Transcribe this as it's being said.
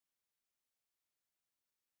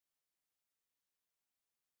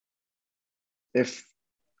If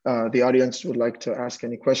the audience would like to ask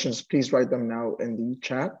any questions, please write them now in the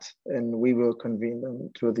chat and we will convene them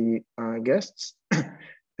to the guests.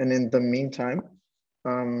 And in the meantime,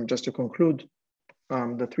 just to conclude,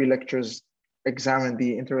 the 3 lectures examine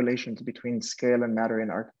the interrelations between scale and matter in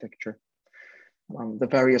architecture. The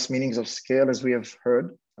various meanings of scale, as we have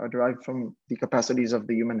heard, are derived from the capacities of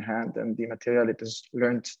the human hand and the material it has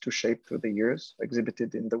learned to shape through the years,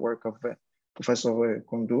 exhibited in the work of Professor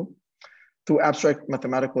Koundou, to abstract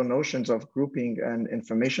mathematical notions of grouping and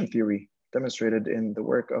information theory, demonstrated in the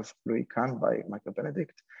work of Louis Kahn by Michael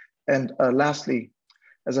Benedict. And lastly,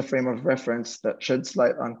 as a frame of reference that sheds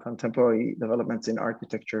light on contemporary developments in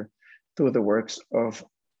architecture through the works of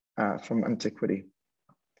from antiquity.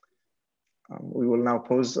 We will now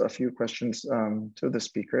pose a few questions to the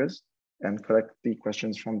speakers and collect the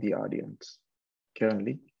questions from the audience. Karen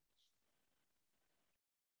Lee.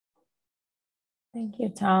 Thank you,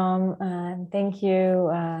 Tom, and thank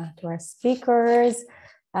you to our speakers.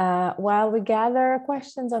 While we gather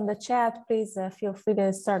questions on the chat, please feel free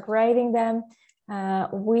to start writing them.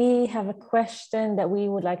 We have a question that we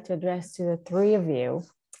would like to address to the 3 of you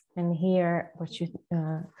and hear what you,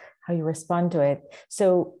 how you respond to it.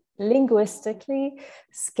 So linguistically,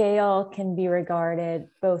 scale can be regarded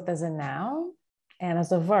both as a noun and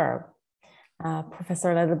as a verb.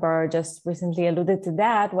 Professor Lederbar just recently alluded to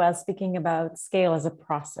that while speaking about scale as a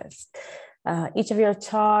process. Each of your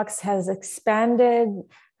talks has expanded,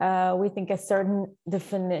 we think, a certain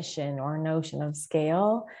definition or notion of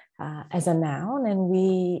scale as a noun, and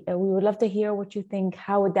we would love to hear what you think.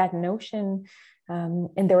 How would that notion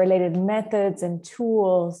and the related methods and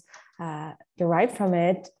tools derived from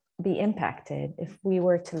it be impacted if we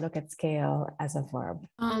were to look at scale as a verb?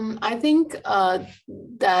 I think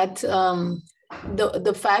that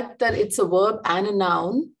the fact that it's a verb and a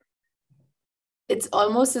noun, it's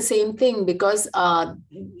almost the same thing, because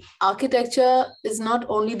architecture is not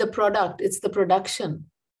only the product, it's the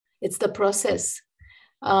production, it's the process.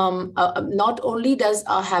 Not only does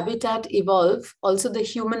our habitat evolve, also the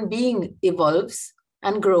human being evolves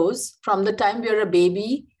and grows from the time we're a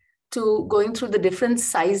baby to going through the different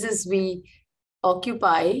sizes we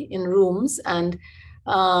occupy in rooms. And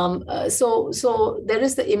so there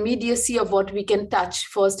is the immediacy of what we can touch.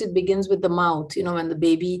 First, it begins with the mouth, you know, when the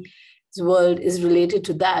baby's world is related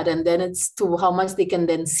to that. And then it's to how much they can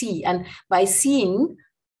then see. And by seeing,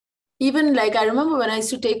 even like I remember when I used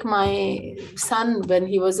to take my son when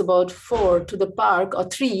he was about 4 to the park, or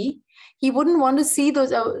 3, he wouldn't want to see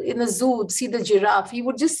those in a zoo, see the giraffe. He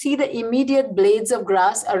would just see the immediate blades of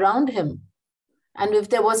grass around him. And if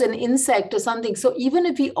there was an insect or something. So even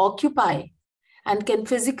if we occupy and can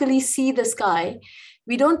physically see the sky,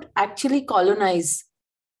 we don't actually colonize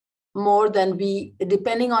more than we,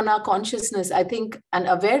 depending on our consciousness, I think, and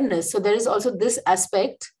awareness. So there is also this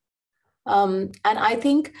aspect. And I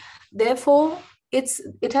think, therefore, it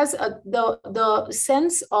has the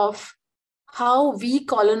sense of how we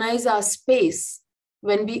colonize our space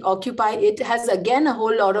when we occupy. It has, again, a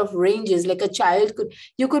whole lot of ranges. Like a child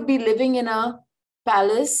you could be living in a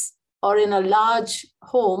palace or in a large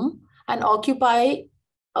home and occupy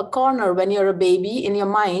a corner when you're a baby in your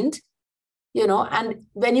mind, you know, and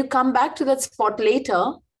when you come back to that spot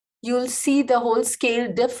later, you'll see the whole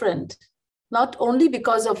scale different. Not only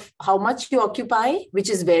because of how much you occupy, which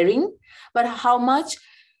is varying, but how much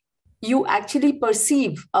you actually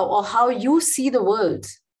perceive or how you see the world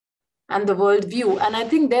and the world view. And I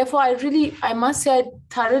think, therefore, I must say, I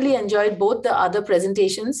thoroughly enjoyed both the other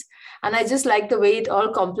presentations. And I just like the way it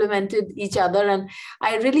all complemented each other. And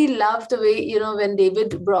I really love the way, you know, when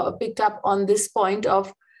David picked up on this point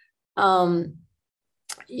of,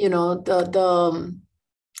 you know,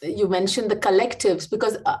 you mentioned the collectives,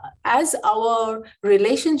 because as our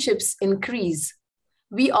relationships increase,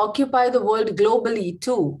 we occupy the world globally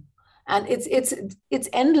too. And it's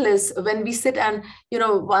endless when we sit and, you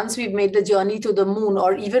know, once we've made the journey to the moon,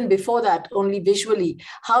 or even before that, only visually,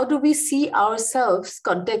 how do we see ourselves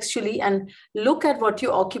contextually and look at what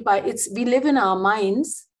you occupy? We live in our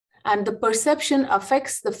minds, and the perception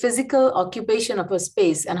affects the physical occupation of a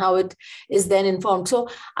space and how it is then informed. So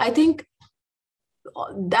I think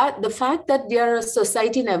that the fact that we are a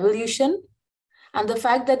society in evolution, and the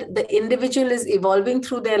fact that the individual is evolving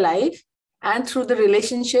through their life and through the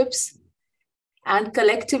relationships and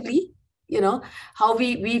collectively, you know, how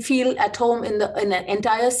we feel at home in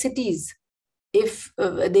entire cities, if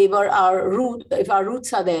they were if our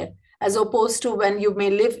roots are there, as opposed to when you may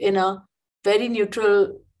live in a very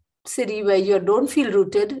neutral city where you don't feel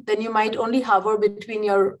rooted, then you might only hover between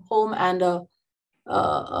your home and a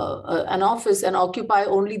an office and occupy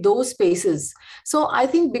only those spaces. So I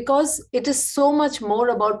think because it is so much more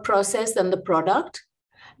about process than the product,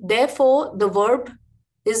 therefore the verb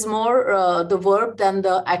is more the verb than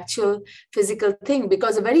the actual physical thing,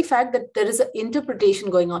 because the very fact that there is an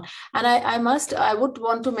interpretation going on. And I would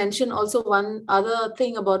want to mention also one other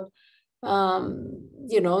thing about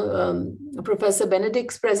Professor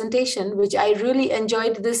Benedict's presentation, which I really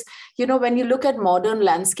enjoyed. This, when you look at modern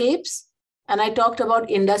landscapes, and I talked about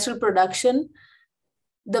industrial production,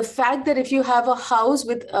 the fact that if you have a house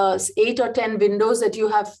with 8 or 10 windows that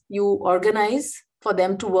you organize for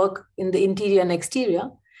them to work in the interior and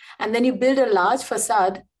exterior, and then you build a large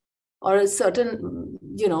facade or a certain,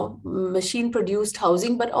 machine produced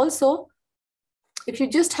housing, but also if you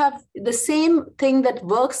just have the same thing that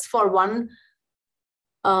works for one,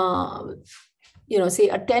 say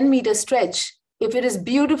a 10-meter stretch, if it is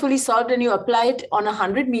beautifully solved and you apply it on a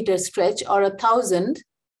 100-meter stretch or 1,000,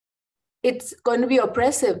 it's going to be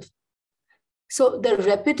oppressive. So the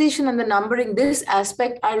repetition and the numbering, this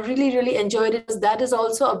aspect, I really, really enjoyed it, because that is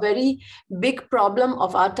also a very big problem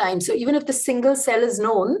of our time. So even if the single cell is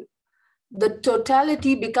known, the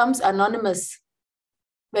totality becomes anonymous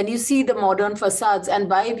when you see the modern facades, and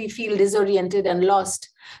why we feel disoriented and lost.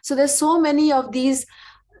 So there's so many of these,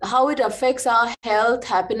 how it affects our health,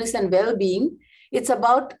 happiness, and well-being. It's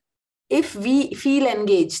about if we feel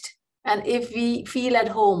engaged and if we feel at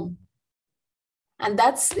home. And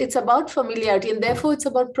it's about familiarity, and therefore it's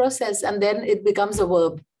about process, and then it becomes a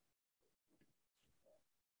verb.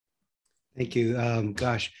 Thank you.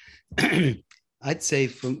 Gosh, I'd say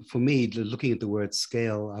for me, looking at the word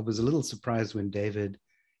scale, I was a little surprised when David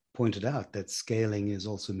pointed out that scaling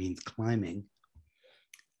also means climbing,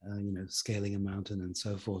 scaling a mountain and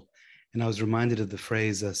so forth. And I was reminded of the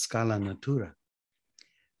phrase scala natura,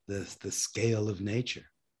 the scale of nature,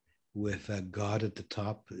 with God at the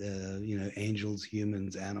top, angels,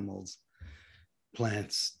 humans, animals,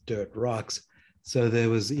 plants, dirt, rocks. So there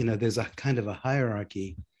was, there's a kind of a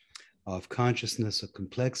hierarchy of consciousness, of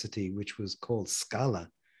complexity, which was called scala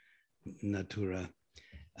natura.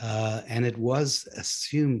 And it was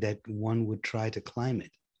assumed that one would try to climb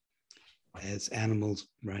it as animals,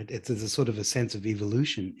 right? There's a sort of a sense of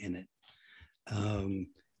evolution in it,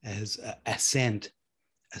 as ascent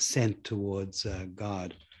towards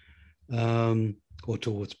God, or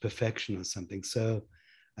towards perfection or something. So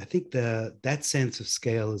I think that sense of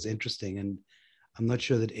scale is interesting, and I'm not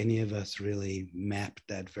sure that any of us really mapped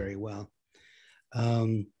that very well.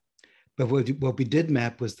 But what we did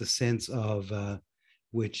map was the sense of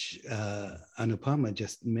which Anupama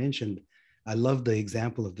just mentioned. I love the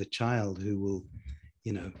example of the child who will,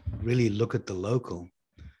 really look at the local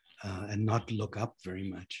and not look up very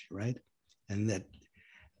much, right? And that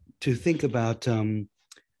to think about,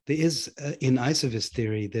 there is, in Isovist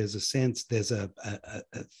theory, there's a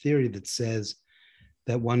theory that says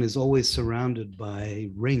that one is always surrounded by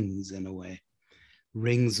rings, in a way,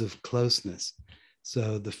 rings of closeness.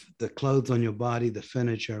 So the clothes on your body, the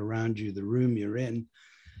furniture around you, the room you're in,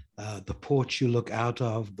 the porch you look out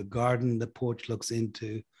of, the garden the porch looks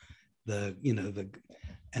into,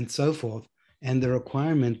 and so forth. And the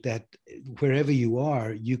requirement that wherever you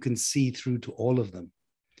are, you can see through to all of them.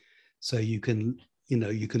 So you can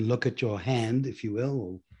look at your hand, if you will,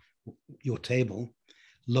 or your table,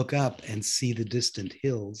 look up and see the distant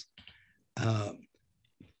hills,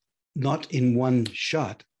 not in one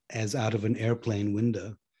shot as out of an airplane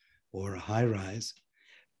window or a high rise,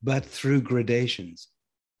 but through gradations.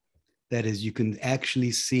 That is, you can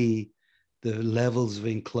actually see the levels of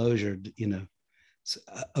enclosure,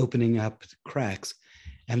 opening up cracks.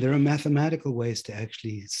 And there are mathematical ways to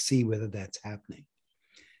actually see whether that's happening.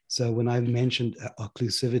 So when I mentioned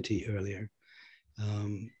occlusivity earlier,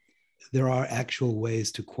 there are actual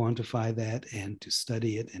ways to quantify that and to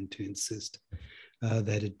study it and to insist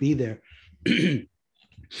that it be there.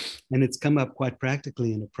 And it's come up quite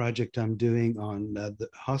practically in a project I'm doing on the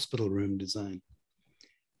hospital room design,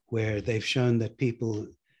 where they've shown that people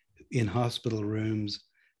in hospital rooms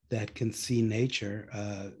that can see nature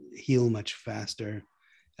heal much faster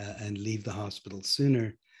and leave the hospital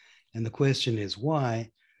sooner. And the question is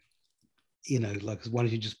why? Like, why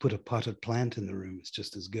don't you just put a potted plant in the room? It's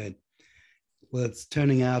just as good. Well, it's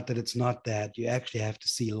turning out that it's not that. You actually have to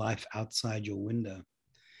see life outside your window.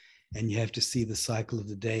 And you have to see the cycle of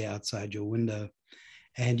the day outside your window.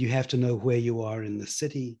 And you have to know where you are in the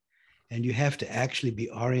city. And you have to actually be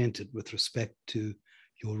oriented with respect to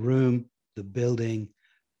your room, the building,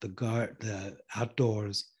 the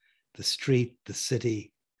outdoors, the street, the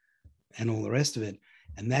city, and all the rest of it.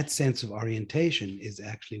 And that sense of orientation is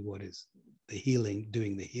actually what is the healing,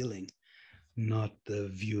 doing the healing not the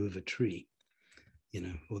view of a tree,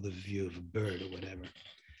 or the view of a bird or whatever.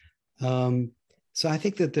 So I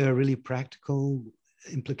think that there are really practical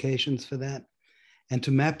implications for that. And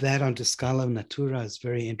to map that onto Scala Natura is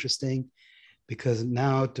very interesting, because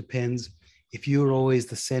now it depends. If you're always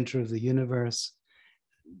the center of the universe,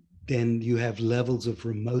 then you have levels of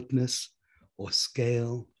remoteness or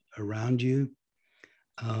scale around you.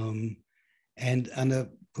 And Anna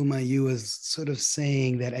Pumayu was sort of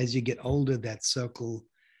saying that as you get older, that circle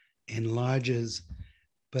enlarges.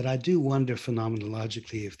 But I do wonder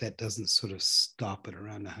phenomenologically if that doesn't sort of stop at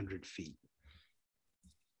around 100 feet,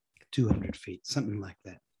 200 feet, something like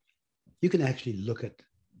that. You can actually look at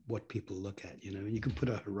what people look at, you can put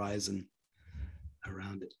a horizon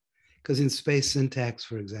around it. Because in space syntax,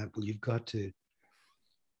 for example, you've got to,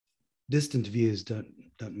 distant views don't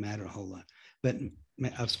matter a whole lot. But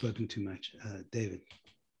I've spoken too much. David.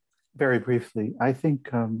 Very briefly, I think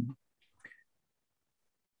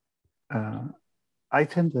I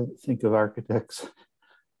tend to think of architects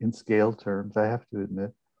in scale terms, I have to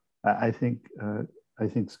admit. I think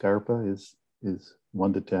Scarpa is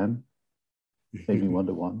 1 to 10, maybe 1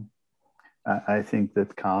 to 1. I think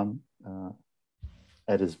that Kahn,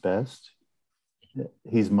 at his best,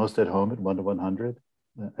 he's most at home at 1 to 100.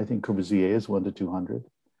 I think Corbusier is 1 to 200.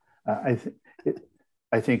 I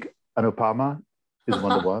think Anupama is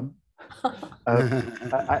 1 to 1.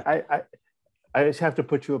 I just have to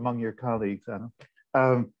put you among your colleagues, Anna.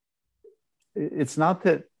 It's not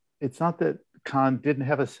that Kahn didn't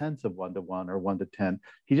have a sense of 1 to 1 or 1 to 10.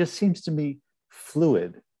 He just seems to me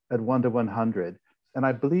fluid at 1 to 100. And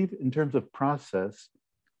I believe in terms of process,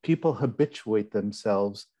 people habituate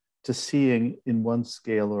themselves to seeing in one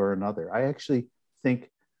scale or another. I actually think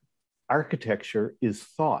architecture is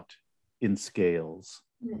thought in scales.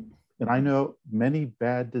 And I know many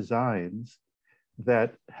bad designs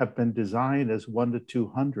that have been designed as 1 to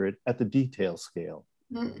 200 at the detail scale.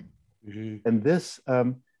 Mm-hmm. And this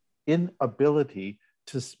inability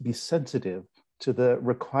to be sensitive to the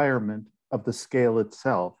requirement of the scale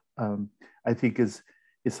itself, I think is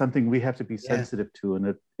something we have to be sensitive to.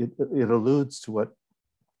 And it alludes to what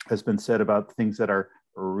has been said about things that are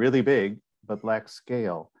really big but lack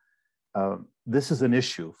scale. This is an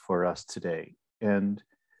issue for us today. And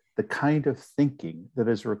the kind of thinking that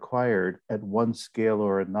is required at one scale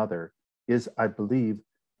or another is, I believe,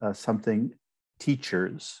 something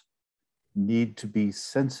teachers need to be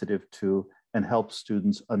sensitive to and help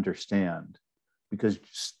students understand. Because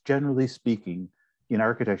generally speaking, in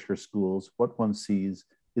architecture schools, what one sees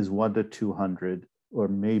is 1 to 200 or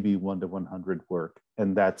maybe 1 to 100 work,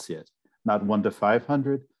 and that's it. Not 1 to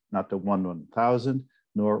 500, not to 1 to 1,000,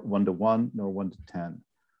 nor 1 to 1, nor 1 to 10.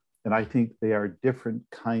 And I think they are different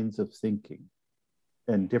kinds of thinking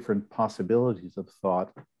and different possibilities of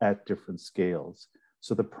thought at different scales.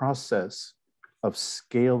 So the process of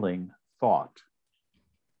scaling thought,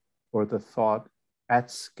 or the thought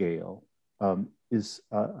at scale, is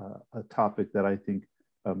a topic that I think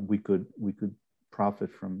we could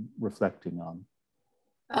profit from reflecting on.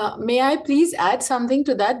 May I please add something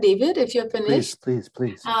to that, David, if you're finished? Please.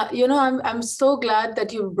 I'm so glad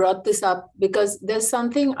that you brought this up, because there's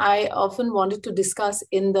something I often wanted to discuss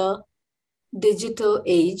in the digital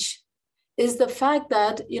age, is the fact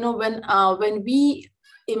that, when we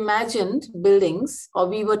imagined buildings, or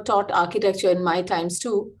we were taught architecture in my times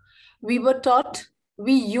too,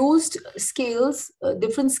 we used scales,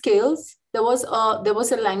 different scales. There was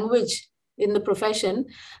a language in the profession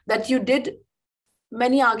that you did.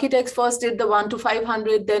 Many architects first did the 1 to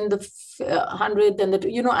 500, then the 100, then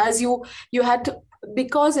the, as you had to,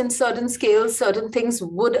 because in certain scales, certain things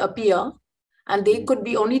would appear and they could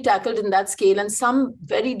be only tackled in that scale. And some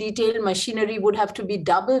very detailed machinery would have to be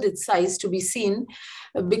doubled its size to be seen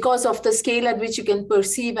because of the scale at which you can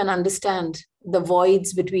perceive and understand the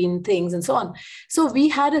voids between things and so on. So we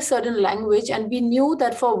had a certain language, and we knew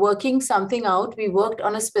that for working something out, we worked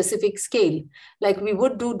on a specific scale. Like we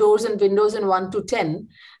would do doors and windows in 1 to 10.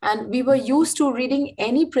 And we were used to reading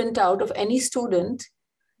any printout of any student,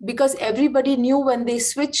 because everybody knew when they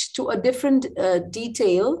switched to a different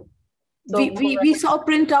detail, we saw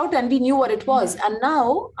printout and we knew what it was. And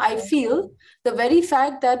now I feel the very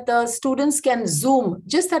fact that the students can Zoom,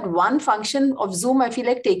 just that one function of Zoom, I feel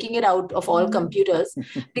like taking it out of all computers,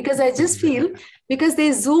 because I just feel, because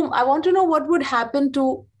they Zoom, I want to know what would happen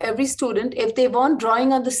to every student if they weren't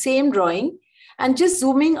drawing on the same drawing and just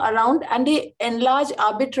zooming around, and they enlarge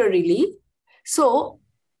arbitrarily. So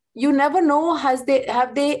you never know, have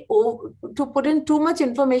they to put in too much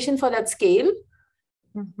information for that scale,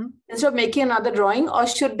 instead of making another drawing, or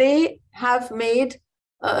should they have made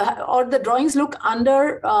or the drawings look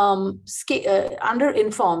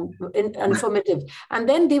informative, and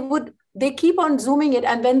then they keep on zooming it,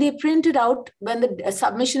 and when they print it out, when the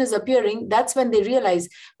submission is appearing, that's when they realize.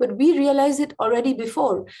 But we realize it already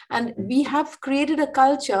before, and we have created a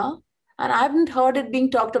culture, and I haven't heard it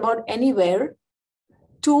being talked about anywhere,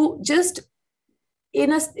 to just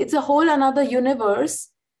it's a whole another universe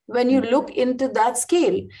when you look into that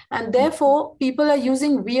scale. And therefore people are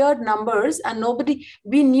using weird numbers, and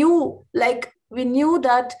we knew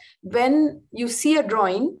that when you see a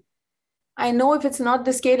drawing, I know if it's not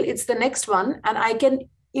the scale, it's the next one, and I can,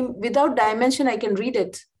 without dimension, I can read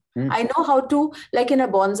it. I know how to, like in a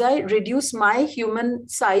bonsai, reduce my human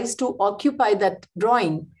size to occupy that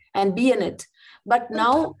drawing and be in it. But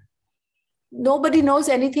now nobody knows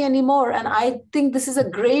anything anymore. And I think this is a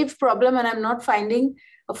grave problem, and I'm not finding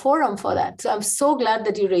a forum for that. So I'm so glad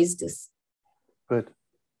that you raised this. Good.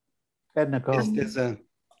 Edna, go. Yes,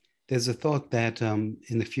 there's a thought that in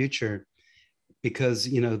the future, because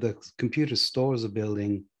the computer stores a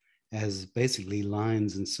building as basically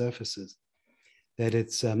lines and surfaces, that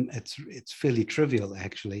it's fairly trivial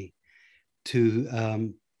actually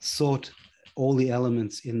to sort all the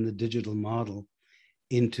elements in the digital model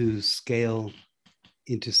into scaled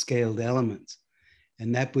elements.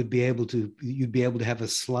 And that would be you'd be able to have a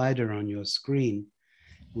slider on your screen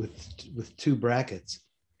with two brackets.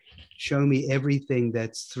 Show me everything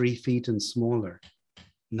that's 3 feet and smaller,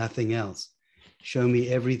 nothing else. Show me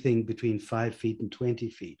everything between 5 feet and 20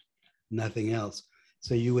 feet, nothing else.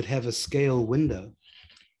 So you would have a scale window.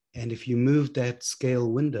 And if you moved that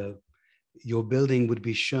scale window, your building would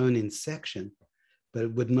be shown in section, but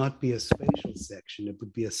it would not be a spatial section, it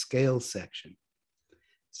would be a scale section.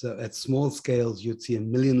 So at small scales, you'd see a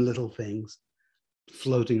million little things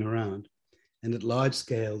floating around. And at large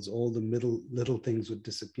scales, all the little things would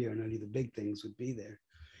disappear and only the big things would be there.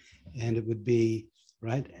 And it would be,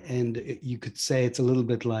 right? And you could say it's a little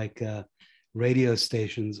bit like radio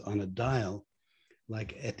stations on a dial.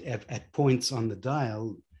 Like at points on the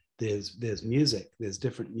dial, there's music, there's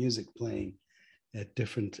different music playing at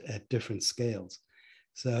different scales.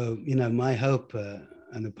 So, my hope,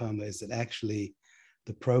 Anupama, is that actually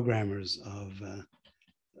the programmers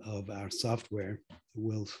of our software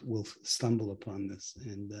will stumble upon this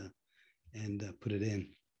and put it in.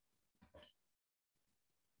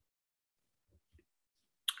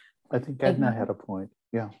 I think Edna had a point.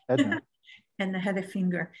 Yeah, Edna. Edna had a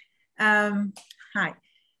finger. Hi.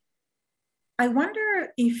 I wonder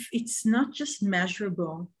if it's not just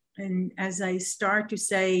measurable. And as I start to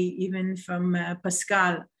say, even from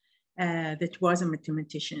Pascal, that was a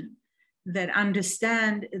mathematician, that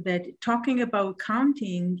understand that talking about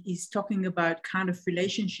counting is talking about kind of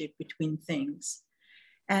relationship between things.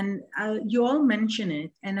 And you all mention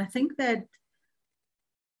it. And I think that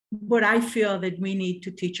what I feel that we need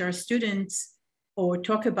to teach our students or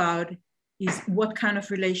talk about is what kind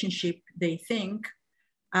of relationship they think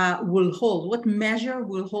will hold, what measure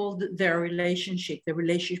will hold their relationship, the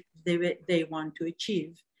relationship they want to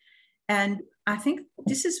achieve. And I think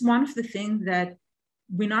this is one of the things that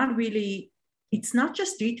we're not really, it's not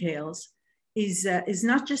just details, is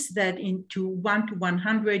not just that into 1 to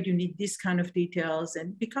 100, you need this kind of details.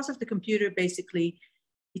 And because of the computer, basically,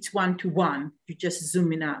 it's 1 to 1, you just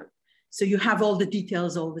zoom in out. So you have all the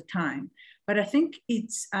details all the time. But I think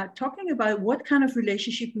it's talking about what kind of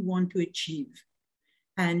relationship we want to achieve.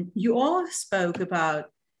 And you all spoke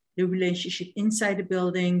about the relationship inside the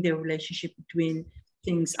building, the relationship between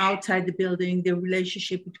things outside the building, the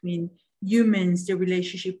relationship between humans, the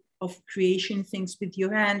relationship of creation things with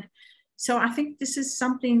your hand. So I think this is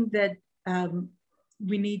something that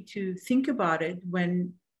we need to think about it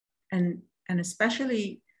when, and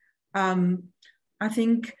especially, I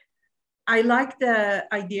think I like the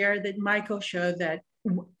idea that Michael showed that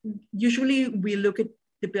usually we look at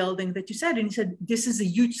the building that you said, and he said, this is a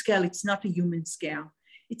huge scale, it's not a human scale.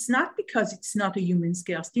 It's not because it's not a human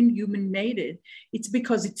scale, still human made it. It's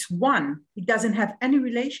because it's one, it doesn't have any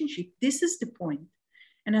relationship. This is the point.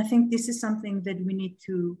 And I think this is something that we need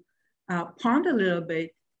to ponder a little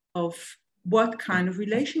bit of what kind of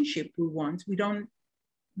relationship we want. We don't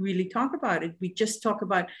really talk about it. We just talk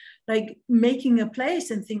about like making a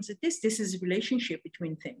place and things like this. This is a relationship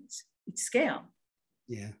between things. It's scale.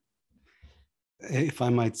 Yeah. If I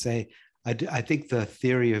might say, I think the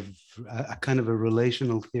theory of a kind of a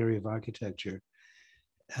relational theory of architecture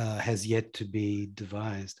has yet to be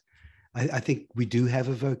devised. I think we do have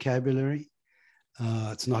a vocabulary.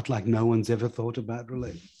 It's not like no one's ever thought about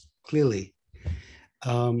relations, clearly.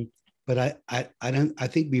 But I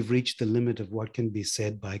think we've reached the limit of what can be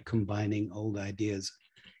said by combining old ideas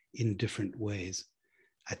in different ways.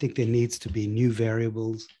 I think there needs to be new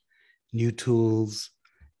variables, new tools,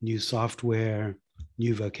 new software,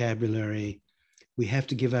 new vocabulary. We have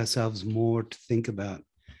to give ourselves more to think about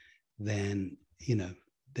than,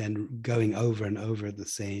 than going over and over the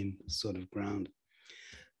same sort of ground.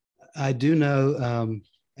 I do know,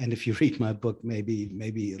 and if you read my book,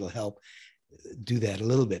 maybe it'll help do that a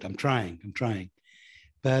little bit. I'm trying.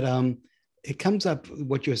 But it comes up,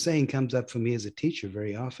 what you're saying comes up for me as a teacher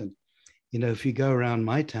very often. If you go around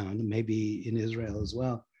my town, maybe in Israel as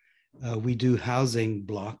well, we do housing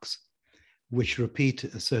blocks, which repeat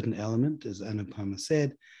a certain element, as Anupama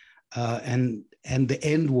said, and the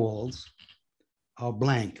end walls are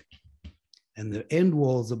blank. And the end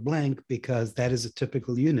walls are blank because that is a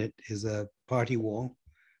typical unit, is a party wall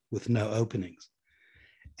with no openings.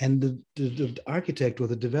 And the architect or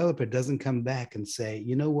the developer doesn't come back and say,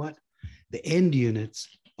 you know what? The end units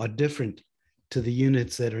are different to the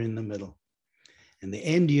units that are in the middle. And the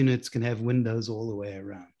end units can have windows all the way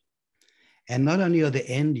around. And not only are the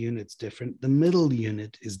end units different, the middle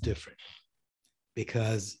unit is different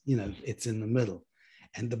because, it's in the middle.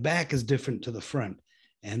 And the back is different to the front.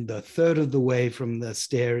 And the third of the way from the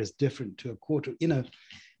stair is different to a quarter. In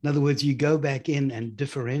other words, you go back in and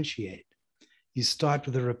differentiate. You start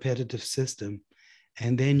with a repetitive system,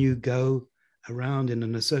 and then you go around and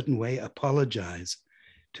in a certain way apologize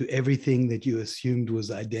to everything that you assumed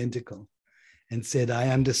was identical and said, I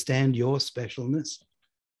understand your specialness,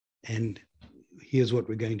 and here's what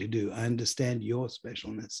we're going to do. I understand your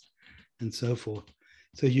specialness, and so forth.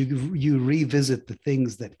 So you revisit the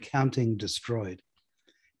things that counting destroyed,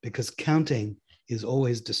 because counting is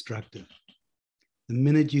always destructive. The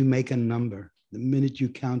minute you make a number, the minute you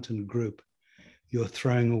count in a group, you're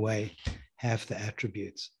throwing away half the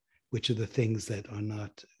attributes, which are the things that are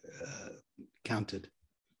not counted,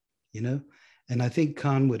 And I think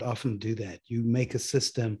Khan would often do that. You make a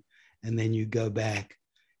system and then you go back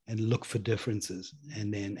and look for differences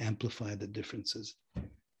and then amplify the differences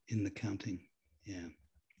in the counting. Yeah.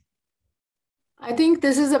 I think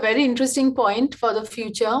this is a very interesting point for the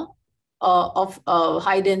future of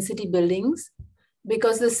high density buildings,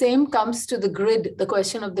 because the same comes to the grid, the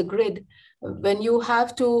question of the grid. When you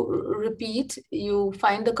have to repeat, you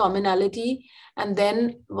find the commonality, and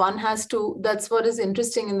then one has to, that's what is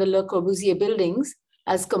interesting in the Le Corbusier buildings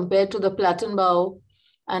as compared to the Plattenbau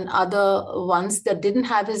and other ones that didn't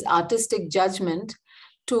have his artistic judgment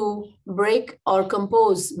to break or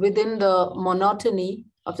compose within the monotony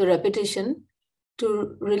of the repetition,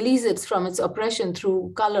 to release it from its oppression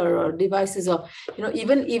through color or devices, or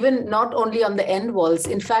even not only on the end walls.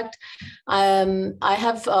 In fact, I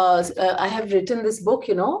have written this book,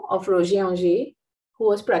 of Roger Anger, who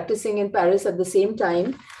was practicing in Paris at the same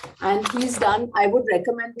time, and he's done. I would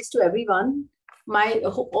recommend this to everyone.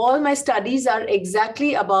 All my studies are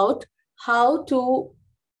exactly about how to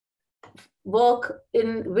work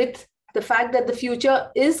with the fact that the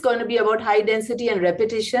future is going to be about high density and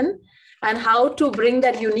repetition, and how to bring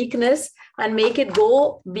that uniqueness and make it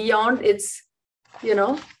go beyond its,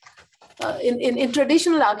 in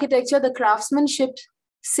traditional architecture, the craftsmanship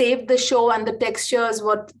saved the show and the textures,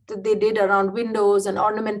 what they did around windows and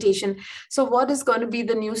ornamentation. So what is going to be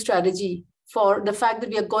the new strategy for the fact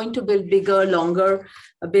that we are going to build bigger, longer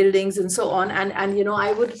buildings and so on? And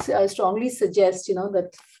I would strongly suggest,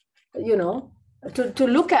 that, to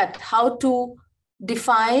look at how to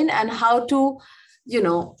define and how to,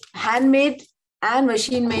 handmade and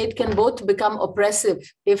machine made can both become oppressive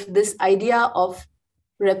if this idea of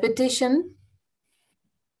repetition,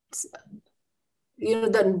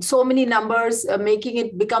 so many numbers making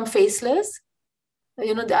it become faceless.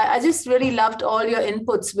 I just really loved all your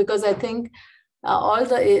inputs, because I think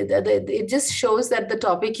it just shows that the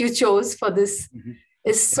topic you chose for this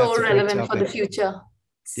is so relevant for the future.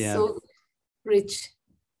 Yeah. So rich.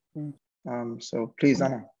 So please,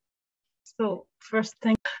 Anna. So first,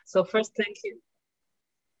 thank you.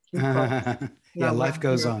 Yeah, life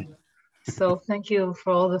goes on. So thank you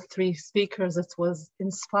for all the three speakers. It was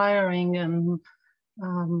inspiring, and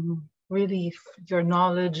really your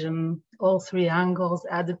knowledge and all three angles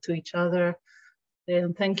added to each other.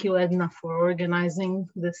 And thank you, Edna, for organizing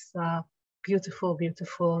this beautiful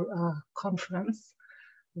conference,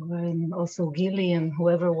 and also Gili and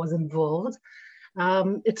whoever was involved.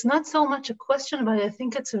 It's not so much a question, but I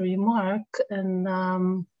think it's a remark and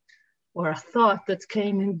or a thought that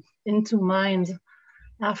came into mind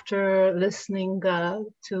after listening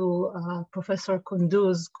to Professor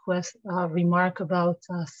Kundu's remark about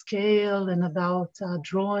scale and about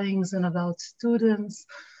drawings and about students,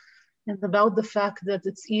 and about the fact that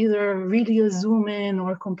it's either really a zoom in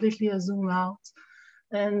or completely a zoom out.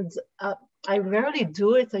 And I rarely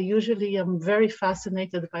do it. I usually am very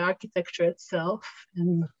fascinated by architecture itself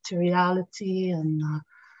and materiality and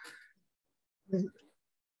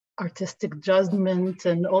artistic judgment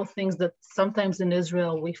and all things that sometimes in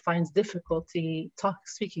Israel we find difficulty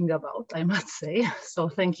speaking about, I must say. So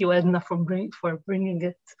thank you, Edna, for bringing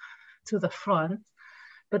it to the front.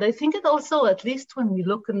 But I think it also, at least when we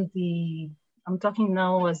look in I'm talking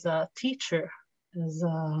now as a teacher,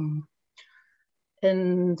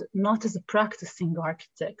 and not as a practicing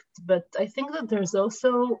architect, but I think that there's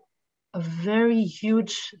also a very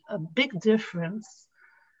big difference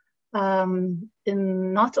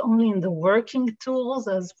in not only in the working tools,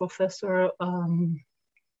 as Professor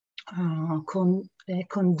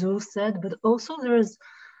Kondu said, but also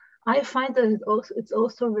I find that it's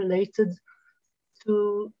also related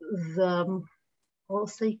to the, I'll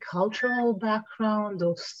say, cultural background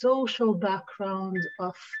or social background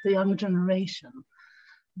of the young generation,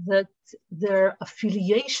 that their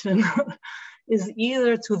affiliation is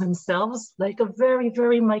either to themselves, like a very,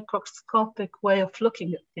 very microscopic way of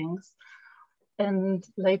looking at things, and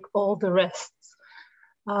like all the rest.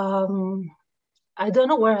 I don't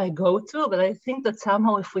know where I go to, but I think that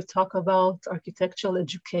somehow if we talk about architectural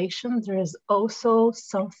education, there is also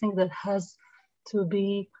something that has to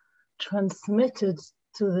be transmitted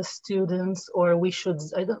to the students, or we should,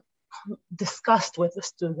 discussed with the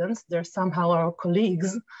students. They're somehow our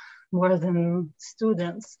colleagues more than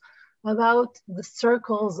students, about the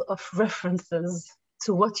circles of references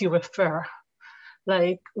to what you refer.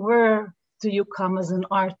 Like, where do you come as an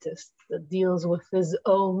artist that deals with his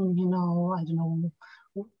own, I don't know,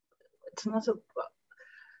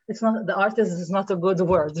 the artist is not a good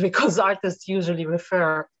word, because artists usually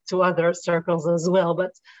refer to other circles as well,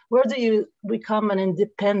 but where do you become an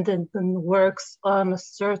independent and works on a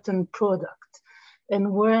certain product,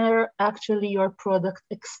 and where actually your product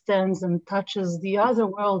extends and touches the other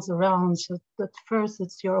worlds around, so that first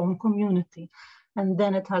it's your own community, and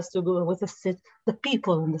then it has to go with the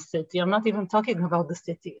people in the city. I'm not even talking about the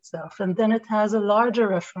city itself, and then it has a larger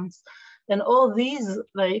reference, and all these,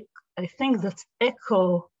 like, I think that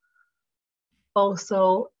echo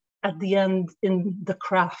also at the end in the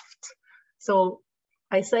craft. So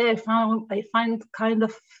I find kind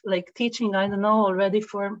of like teaching, I don't know, already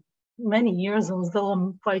for many years, although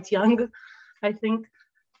I'm quite young. I think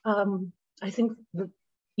that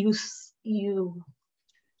you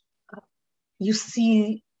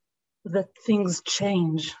see that things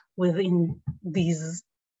change within these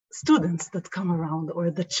students that come around,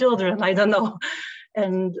 or the children, I don't know.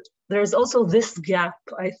 And there's also this gap,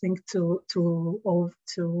 I think, to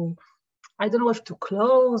I don't know if to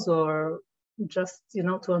close or just,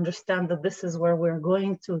 to understand that this is where we're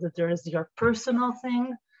going to, that there is your personal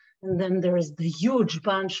thing, and then there's the huge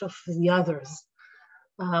bunch of the others.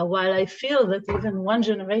 While I feel that even one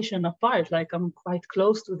generation apart, like I'm quite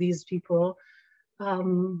close to these people, there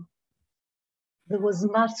was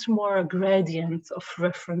much more a gradient of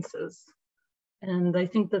references. And I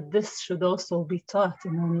think that this should also be taught,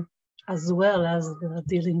 as well as the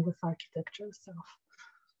dealing with architecture itself.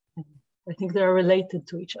 I think they're related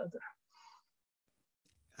to each other.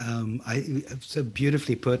 So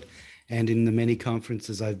beautifully put. And in the many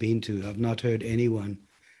conferences I've been to, I've not heard anyone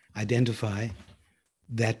identify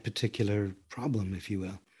that particular problem, if you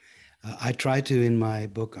will. I try to, in my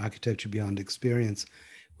book, Architecture Beyond Experience,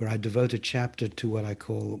 where I devote a chapter to what I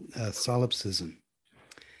call solipsism.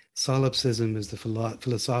 Solipsism is the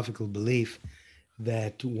philosophical belief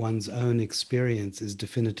that one's own experience is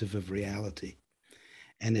definitive of reality.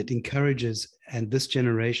 And it encourages, and this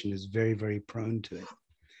generation is very, very prone to it.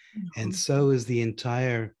 Mm-hmm. And so is the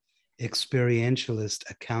entire experientialist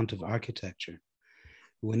account of architecture.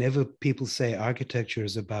 Whenever people say architecture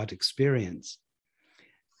is about experience,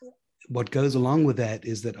 what goes along with that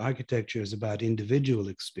is that architecture is about individual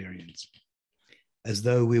experience, as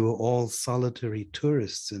though we were all solitary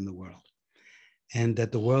tourists in the world, and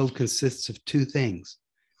that the world consists of two things,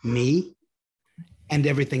 me and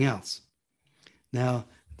everything else. Now,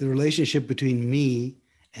 the relationship between me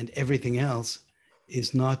and everything else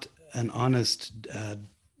is not an honest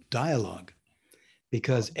dialogue,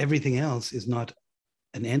 because everything else is not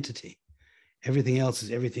an entity. Everything else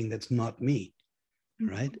is everything that's not me,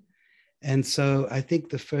 right? And so I think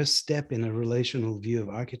the first step in a relational view of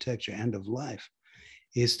architecture and of life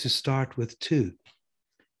is to start with two,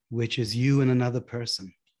 which is you and another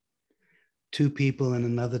person, two people and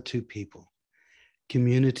another two people,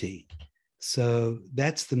 community. So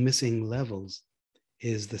that's the missing levels,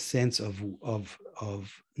 is the sense of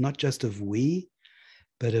not just of we,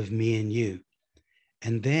 but of me and you.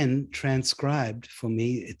 And then transcribed, for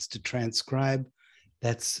me, it's to transcribe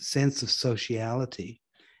that sense of sociality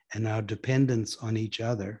and our dependence on each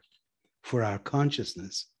other for our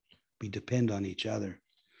consciousness. We depend on each other.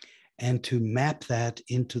 And to map that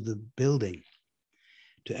into the building,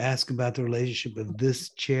 to ask about the relationship of this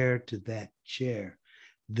chair to that chair,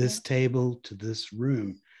 this table to this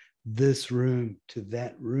room to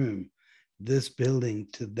that room, this building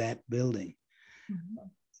to that building. Mm-hmm.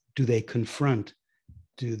 Do they confront?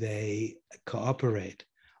 Do they cooperate?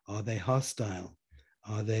 Are they hostile?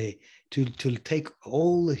 Are they to take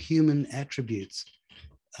all the human attributes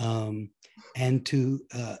and to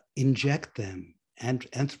inject them and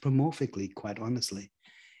anthropomorphically, quite honestly,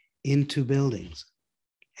 into buildings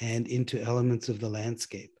and into elements of the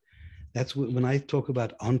landscape. That's what, when I talk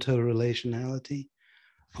about onto-relationality,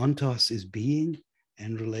 ontos is being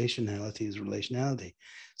and relationality is relationality.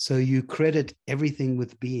 So you credit everything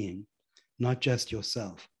with being, not just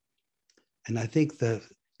yourself. And I think the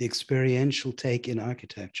experiential take in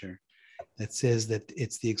architecture that says that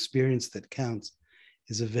it's the experience that counts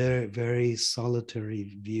is a very, very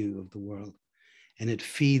solitary view of the world. And it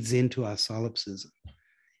feeds into our solipsism.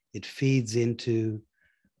 It feeds into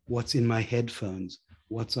what's in my headphones,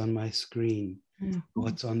 what's on my screen,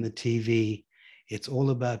 what's on the TV. It's all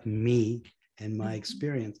about me and my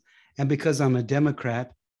experience. And because I'm a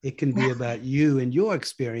Democrat, it can be about you and your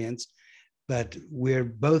experience, but we're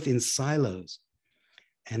both in silos.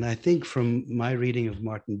 And I think from my reading of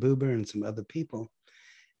Martin Buber and some other people,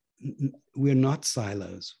 we're not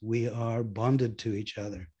silos. We are bonded to each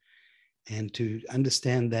other. And to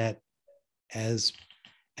understand that as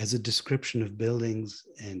a description of buildings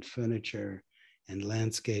and furniture and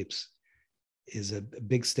landscapes is a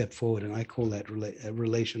big step forward. And I call that a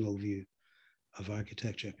relational view of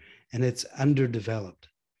architecture. And it's underdeveloped.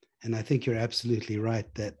 And I think you're absolutely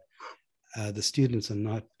right that the students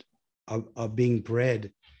are being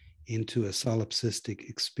bred into a solipsistic,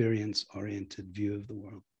 experience-oriented view of the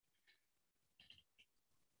world.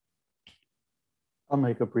 I'll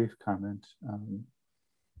make a brief comment.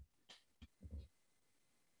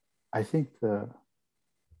 I think the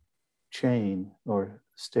chain or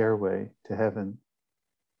stairway to heaven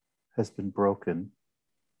has been broken.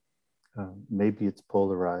 Maybe it's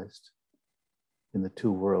polarized in the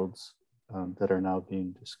two worlds that are now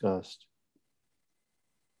being discussed.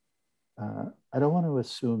 I don't want to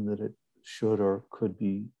assume that it should or could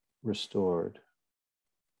be restored,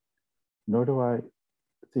 nor do I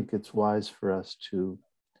think it's wise for us to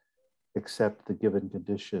accept the given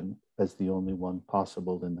condition as the only one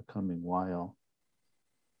possible in the coming while.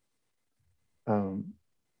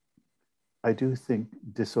 I do think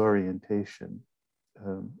disorientation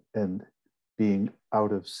and being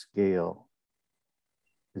out of scale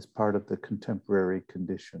is part of the contemporary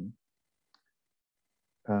condition.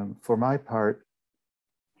 For my part,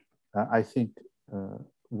 I think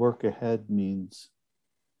work ahead means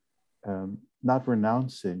not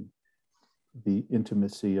renouncing the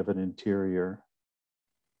intimacy of an interior,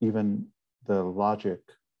 even the logic,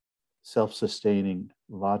 self-sustaining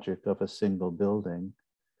logic of a single building,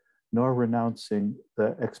 nor renouncing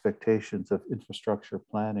the expectations of infrastructure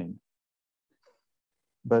planning.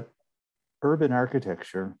 But urban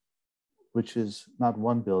architecture, which is not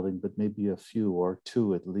one building, but maybe a few or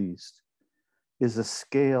two at least, is a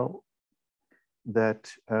scale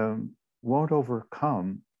that won't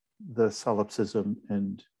overcome the solipsism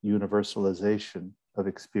and universalization of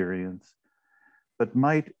experience, but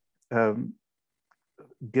might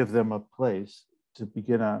give them a place to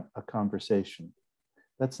begin a conversation.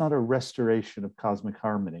 That's not a restoration of cosmic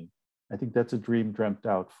harmony. I think that's a dream dreamt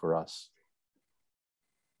out for us.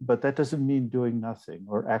 But that doesn't mean doing nothing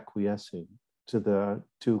or acquiescing to the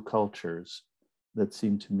two cultures that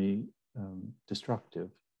seem to me destructive,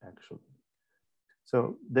 actually.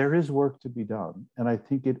 So there is work to be done. And I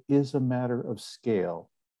think it is a matter of scale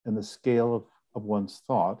and the scale of one's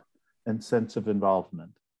thought and sense of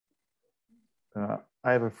involvement.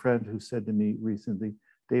 I have a friend who said to me recently,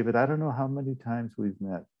 David, I don't know how many times we've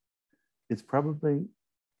met. It's probably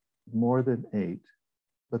more than 8,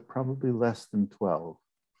 but probably less than 12.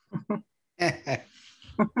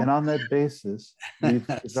 And on that basis, we've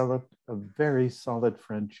developed a very solid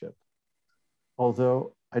friendship,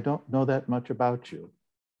 although I don't know that much about you.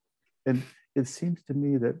 And it seems to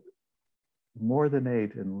me that more than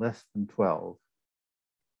 8 and less than 12,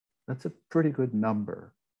 that's a pretty good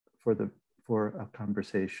number for a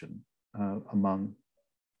conversation among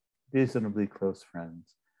reasonably close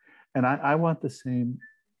friends. And I want the same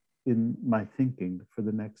in my thinking for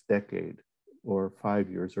the next decade, or 5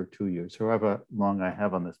 years or 2 years, however long I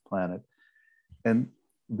have on this planet. And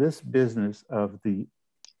this business of the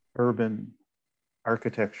urban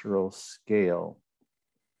architectural scale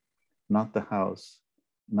not the house,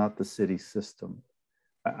 not the city system.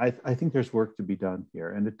 I think there's work to be done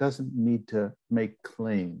here, and it doesn't need to make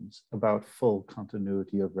claims about full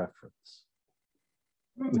continuity of reference,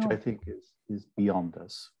 which I think is beyond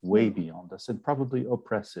us, way beyond us, and probably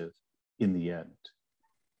oppressive in the end.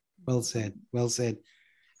 Well said, well said.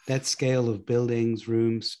 That scale of buildings,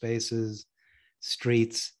 rooms, spaces,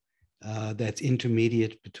 streets, that's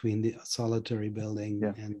intermediate between the solitary building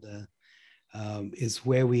and is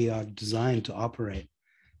where we are designed to operate.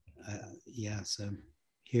 So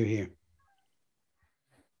here.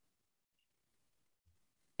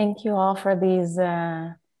 Thank you all for these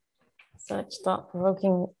such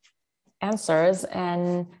thought-provoking answers.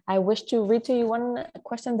 And I wish to read to you one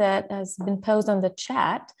question that has been posed on the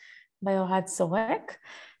chat by Ohad Sorek.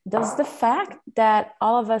 Does the fact that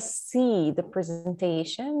all of us see the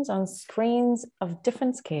presentations on screens of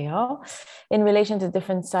different scale in relation to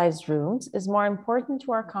different sized rooms is more important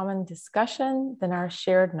to our common discussion than our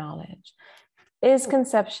shared knowledge? Is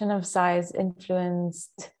conception of size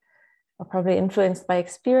influenced, or probably influenced by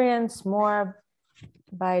experience, more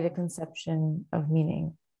by the conception of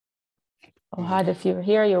meaning? Ohad, if you're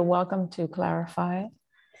here, you're welcome to clarify.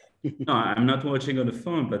 No, I'm not watching on the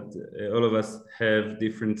phone, but all of us have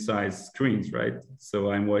different size screens, right?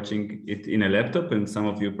 So I'm watching it in a laptop, and some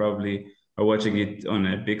of you probably are watching it on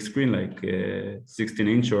a big screen, like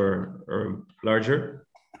 16-inch or larger.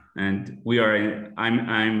 And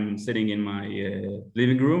I'm sitting in my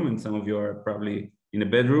living room, and some of you are probably in a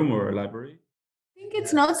bedroom or a library. I think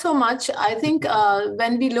it's not so much. I think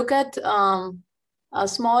when we look at a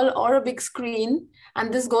small or a big screen,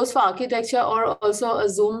 and this goes for architecture or also a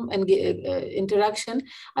Zoom interaction,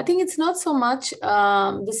 I think it's not so much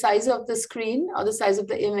the size of the screen or the size of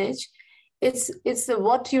the image. It's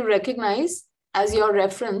what you recognize as your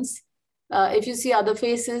reference. If you see other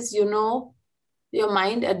faces, you know, your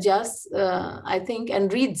mind adjusts, I think,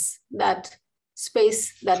 and reads that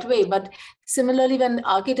space that way. But similarly, when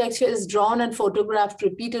architecture is drawn and photographed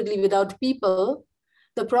repeatedly without people,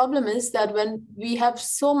 the problem is that when we have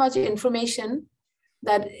so much information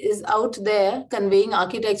that is out there conveying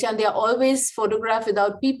architecture, and they are always photographed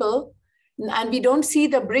without people, and we don't see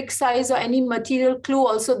the brick size or any material clue.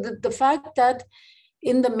 Also, the fact that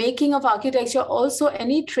in the making of architecture, also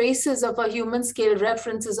any traces of a human scale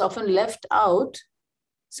reference is often left out.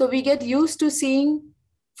 So we get used to seeing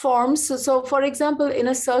forms. So for example, in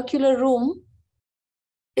a circular room,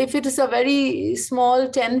 if it is a very small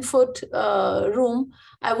 10-foot room,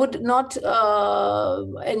 I would not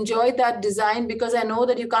enjoy that design, because I know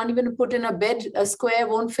that you can't even put in a bed, a square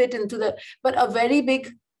won't fit into the, but a very big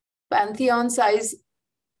Pantheon size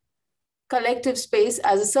collective space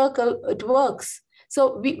as a circle, it works.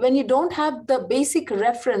 So when you don't have the basic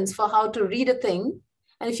reference for how to read a thing,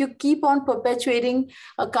 and if you keep on perpetuating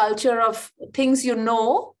a culture of things you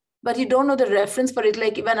know, but you don't know the reference for it.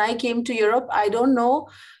 Like when I came to Europe, I don't know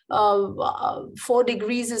 4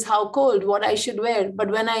 degrees is how cold, what I should wear.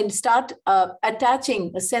 But when I start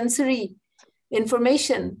attaching a sensory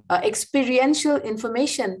information, experiential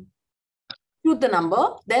information to the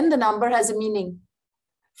number, then the number has a meaning.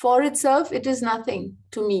 For itself, it is nothing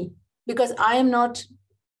to me, because I am not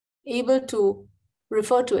able to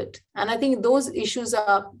refer to it. And I think those issues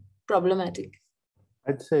are problematic.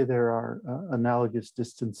 I'd say there are analogous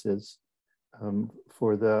distances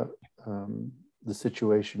for the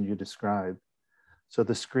situation you described. So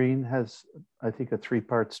the screen has, I think, a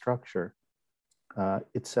 3-part structure: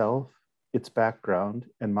 itself, its background,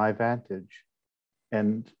 and my vantage.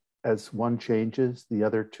 And as one changes, the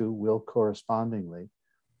other two will correspondingly.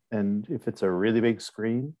 And if it's a really big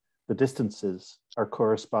screen, the distances are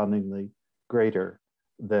correspondingly greater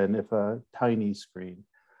than if a tiny screen.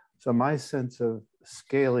 So my sense of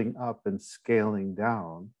scaling up and scaling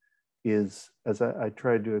down is, as I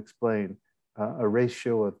tried to explain, a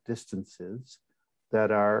ratio of distances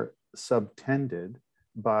that are subtended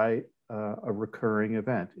by a recurring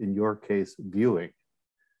event, in your case, viewing.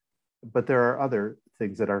 But there are other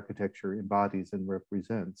things that architecture embodies and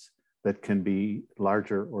represents that can be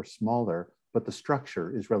larger or smaller, but the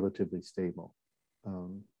structure is relatively stable.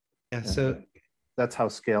 So that's how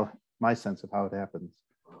my sense of how it happens.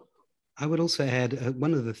 I would also add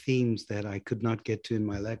one of the themes that I could not get to in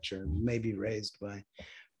my lecture, maybe raised by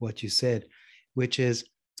what you said, which is,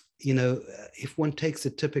 you know, if one takes a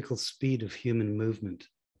typical speed of human movement,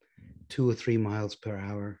 2 or 3 miles per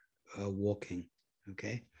hour walking,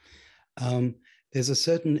 okay, there's a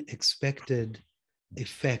certain expected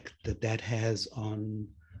effect that has on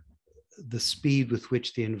the speed with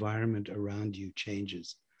which the environment around you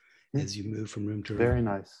changes as you move from room to room. Very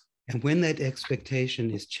nice. And when that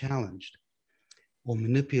expectation is challenged, or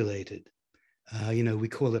manipulated. We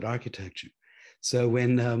call it architecture. So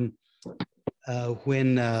when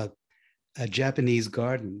Japanese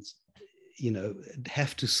gardens,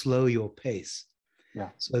 have to slow your pace,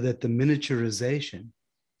 so that the miniaturization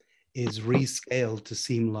is rescaled to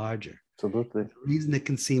seem larger. Absolutely. The reason it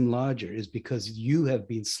can seem larger is because you have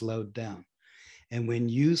been slowed down. And when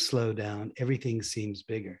you slow down, everything seems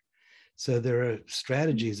bigger. So there are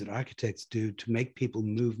strategies that architects do to make people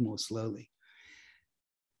move more slowly.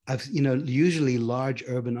 Usually large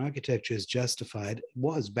urban architecture is justified,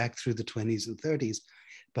 was back through the 20s and 30s,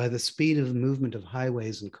 by the speed of the movement of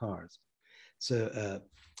highways and cars. So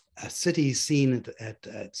a city seen at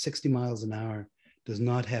 60 miles an hour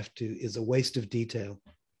is a waste of detail,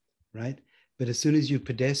 right? But as soon as you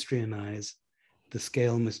pedestrianize, the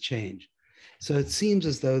scale must change. So it seems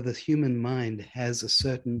as though the human mind has a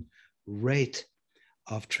certain rate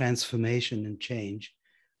of transformation and change,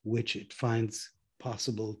 which it finds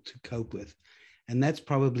possible to cope with. And that's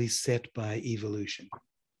probably set by evolution.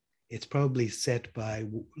 It's probably set by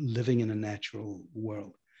living in a natural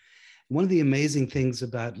world. One of the amazing things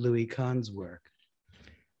about Louis Kahn's work,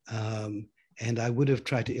 and I would have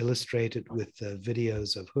tried to illustrate it with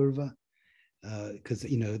videos of Hurva, because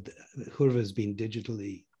Hurva has been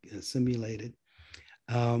digitally simulated.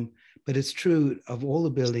 But it's true of all the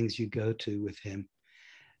buildings you go to with him,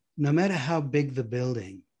 no matter how big the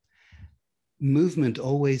building, movement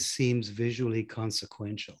always seems visually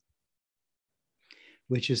consequential,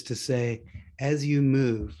 which is to say, as you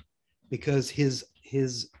move, because his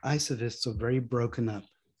isovists are very broken up,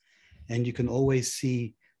 and you can always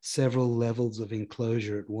see several levels of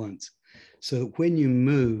enclosure at once. So when you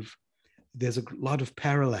move, there's a lot of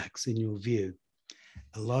parallax in your view.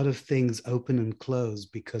 A lot of things open and close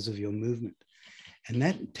because of your movement. And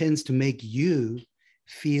that tends to make you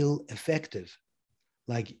feel effective.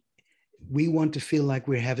 Like we want to feel like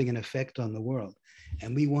we're having an effect on the world,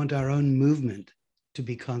 and we want our own movement to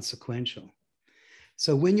be consequential.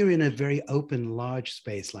 So when you're in a very open, large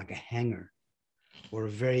space, like a hangar or a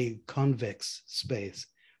very convex space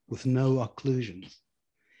with no occlusions,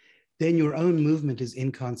 then your own movement is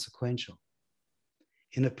inconsequential.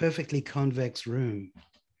 In a perfectly convex room,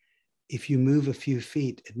 if you move a few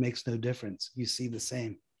feet, it makes no difference. You see the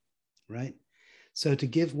same, right? So to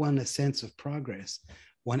give one a sense of progress,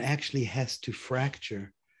 one actually has to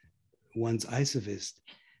fracture one's isovist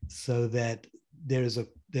so that there is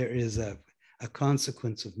a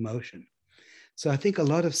consequence of motion. So I think a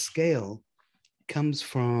lot of scale comes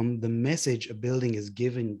from the message a building is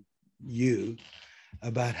giving you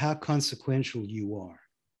about how consequential you are.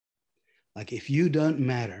 Like if you don't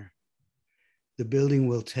matter, the building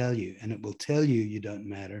will tell you, and it will tell you you don't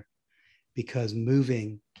matter because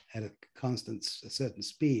moving at a certain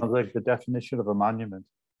speed. Sounds like the definition of a monument.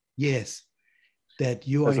 Yes, that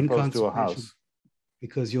you are inconsequential to a house,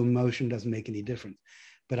 because your motion doesn't make any difference.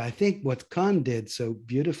 But I think what Kahn did so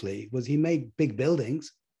beautifully was he made big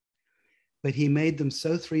buildings, but he made them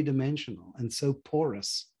so three-dimensional and so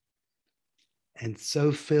porous and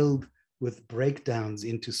so filled with breakdowns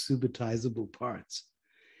into subitizable parts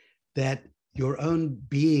that your own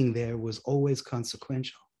being there was always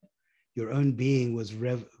consequential. Your own being was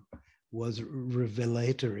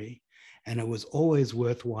revelatory, and it was always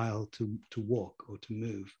worthwhile to walk or to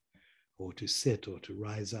move or to sit or to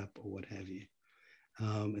rise up or what have you.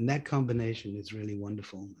 And that combination is really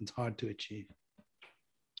wonderful. It's hard to achieve.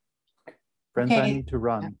 Friends, okay. I need to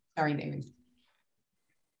run. Sorry, David.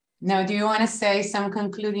 Now, do you want to say some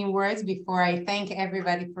concluding words before I thank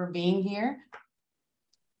everybody for being here?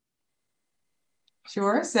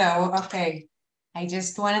 Sure. So, okay. I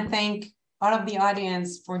just want to thank all of the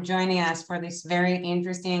audience for joining us for this very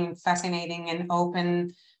interesting, fascinating, and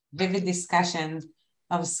open, vivid discussion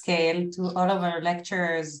of scale, to all of our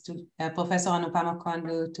lecturers, to Professor Anupama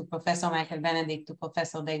Kondu, to Professor Michael Benedict, to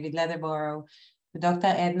Professor David Lederborough, to Dr.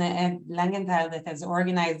 Edna Langenthal that has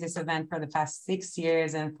organized this event for the past 6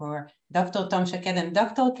 years, and for Dr. Tom Shaked and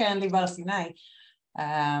Dr. Karen Bar-Sinai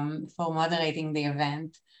for moderating the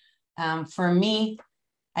event. For me,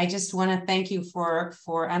 I just want to thank you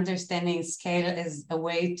for understanding scale as a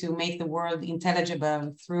way to make the world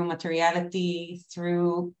intelligible through materiality,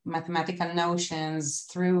 through mathematical notions,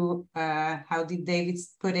 through, how did David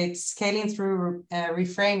put it, scaling through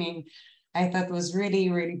reframing. I thought was really,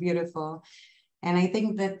 really beautiful. And I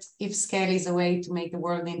think that if scale is a way to make the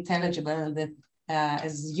world intelligible, that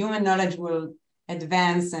as human knowledge will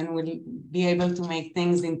advance and will be able to make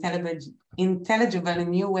things intelligible in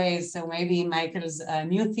new ways. So maybe Michael's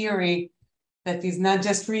new theory that is not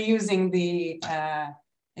just reusing the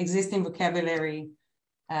existing vocabulary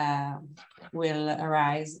will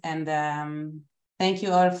arise. And Thank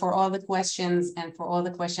you all for all the questions and for all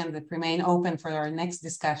the questions that remain open for our next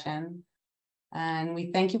discussion. And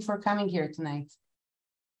we thank you for coming here tonight.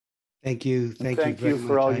 Thank you. Thank you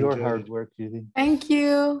for all your hard work, Judy. Thank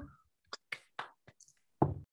you.